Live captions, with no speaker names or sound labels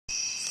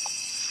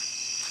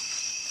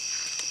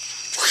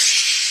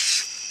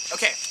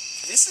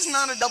this is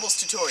not a doubles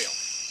tutorial.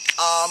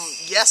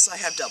 Yes, I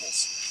have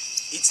doubles.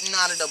 It's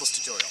not a doubles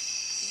tutorial.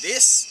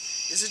 This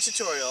is a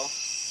tutorial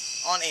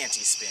on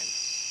anti-spin.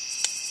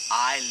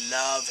 I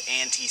love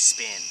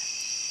anti-spin.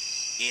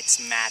 It's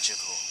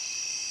magical.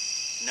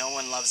 No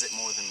one loves it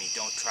more than me.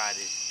 Don't try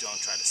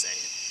to say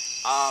it.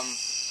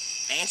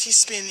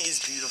 Anti-spin is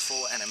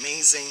beautiful and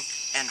amazing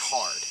and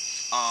hard.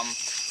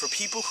 For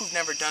people who've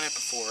never done it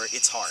before,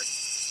 it's hard.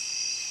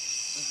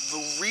 The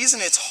reason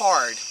it's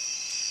hard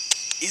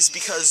is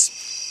because,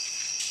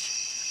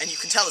 and you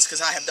can tell this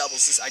because I have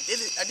doubles. I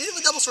did it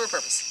with doubles for a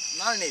purpose. I'm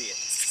not an idiot.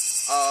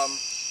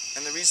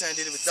 And the reason I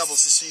did it with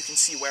doubles is so you can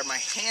see where my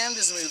hand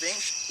is moving,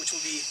 which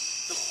will be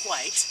the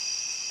white,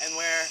 and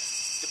where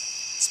the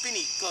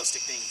spinny glow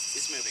stick thing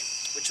is moving,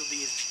 which will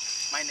be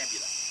my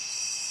nebula.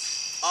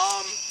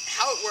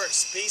 How it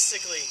works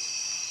basically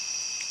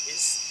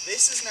is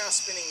this is now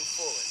spinning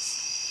forwards,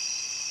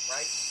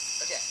 right?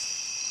 Okay.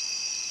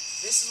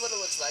 This is what it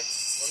looks like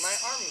when my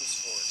arm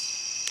moves forward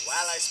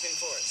while I spin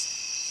forwards.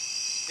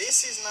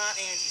 This is not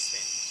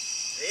anti-spin.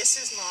 This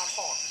is not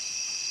hard.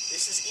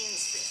 This is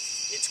in-spin.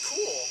 It's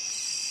cool,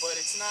 but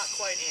it's not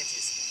quite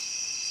anti-spin.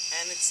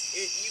 And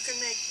you can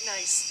make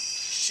nice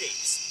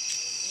shapes.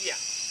 Yeah.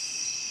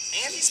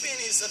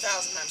 Anti-spin is 1,000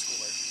 times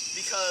cooler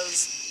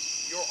because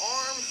your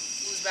arm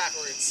moves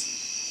backwards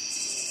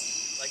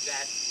like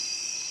that.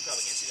 You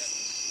probably can't see that.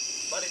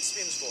 But it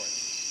spins forward,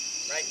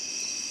 right?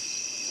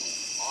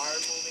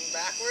 Arm moving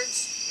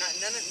backwards.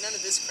 None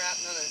of this crap.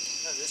 None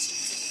of this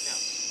stupid thing. No.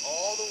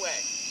 All the way.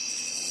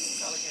 You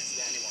probably can't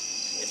see that anymore.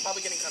 It's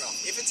probably getting cut off.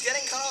 If it's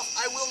getting cut off,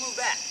 I will move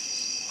back.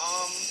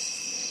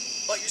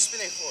 But you're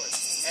spinning forward.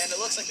 And it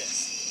looks like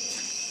this.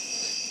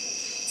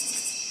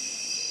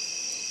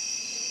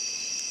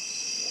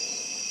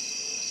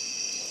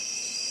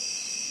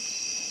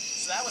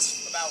 So that was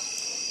about,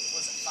 what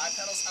was it, 5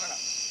 pedals? I don't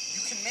know.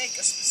 You can make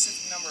a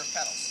specific number of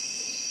pedals.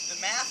 The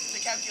math to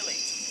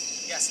calculate,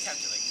 yes,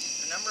 calculate.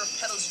 The number of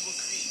pedals you will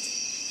create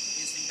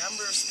is the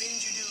number of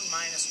spins you do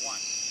minus 1,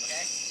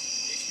 okay?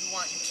 If you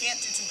want, you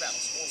can't do 2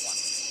 pedals, or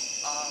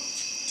 1.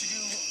 To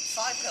do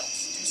 5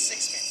 pedals, do 6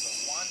 spins. So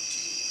 1, 2,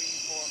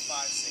 3, 4,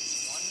 5,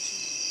 6. 1, 2,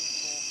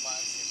 3, 4,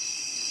 5, 6.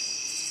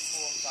 3,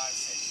 4, 5,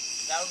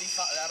 6. That'll be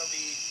 5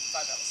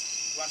 pedals.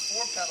 You want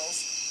 4 pedals,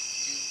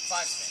 do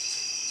 5 spins.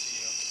 So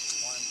you do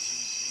 1, 2,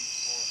 3,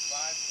 4,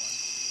 5. 1,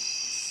 2,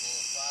 3,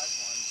 4,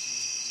 5. 1, 2,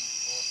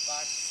 3,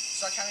 4, 5.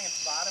 Start counting at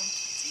the bottom.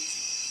 It's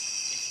easy.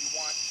 If you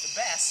want the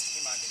best,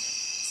 in my opinion,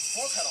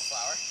 4 pedal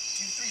flower,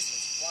 do 3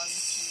 spins. 1, 2,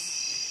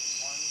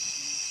 3. 1,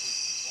 2,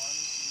 3. 1,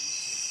 2,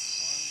 3.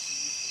 1,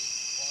 2,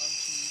 3. 1,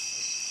 2,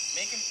 3.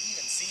 Make them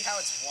even. See how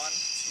it's 1,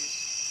 2,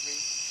 3.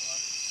 1,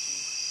 2,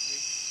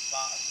 3.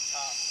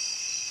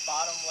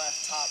 Bottom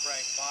left, top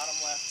right. Bottom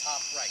left,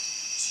 top right.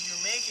 So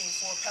you're making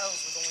 4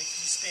 pedals with only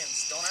 3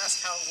 spins. Don't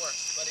ask how it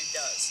works, but it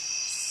does.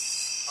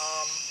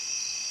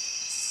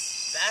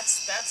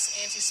 That's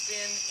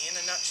anti-spin in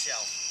a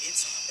nutshell.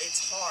 It's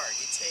hard.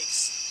 It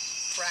takes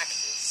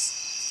practice.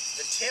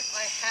 The tip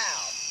I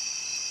have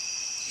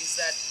is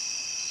that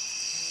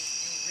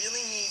you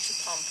really need to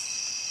pump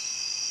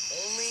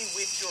only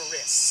with your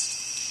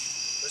wrist.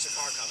 There's a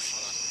car coming.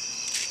 Hold on.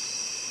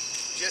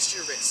 Just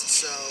your wrist.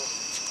 So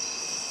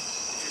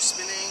if you're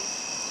spinning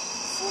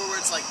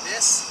forwards like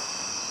this,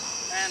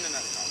 and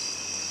another car.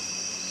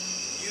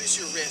 Use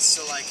your wrist.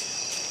 So like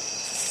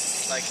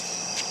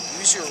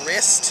use your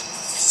wrist.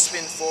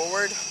 Spin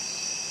forward,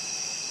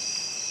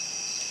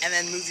 and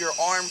then move your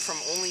arm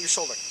from only your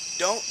shoulder.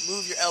 Don't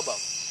move your elbow.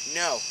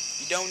 No,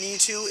 you don't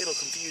need to. It'll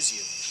confuse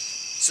you.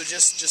 So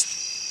just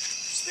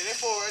spin it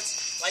forwards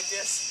like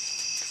this.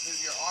 Move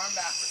your arm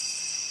backwards.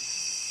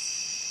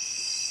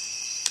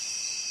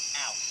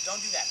 Ow!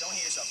 Don't do that. Don't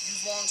hit yourself.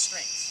 Use long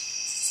strings.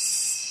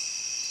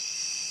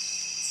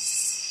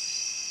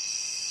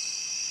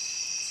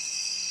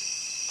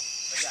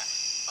 Like that.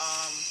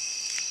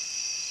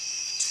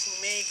 To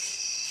make.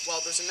 Well,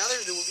 there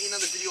will be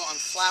another video on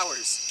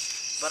flowers,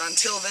 but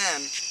until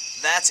then,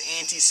 that's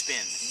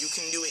anti-spin. You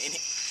can do it in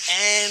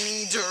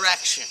any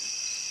direction.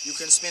 You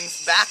can spin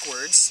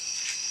backwards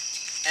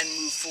and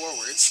move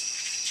forwards.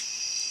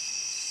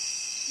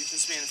 You can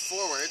spin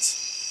forwards,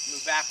 move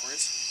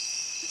backwards.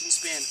 You can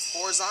spin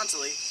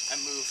horizontally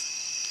and move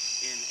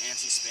in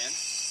anti-spin,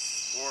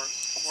 or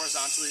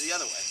horizontally the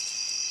other way.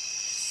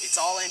 It's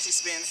all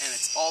anti-spin, and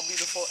it's all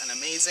beautiful and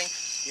amazing.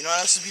 You know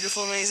what else is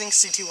beautiful and amazing?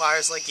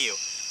 cty'ers like you.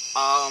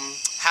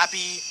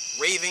 Happy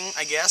raving,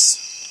 I guess,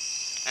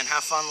 and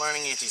have fun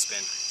learning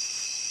anti-spin.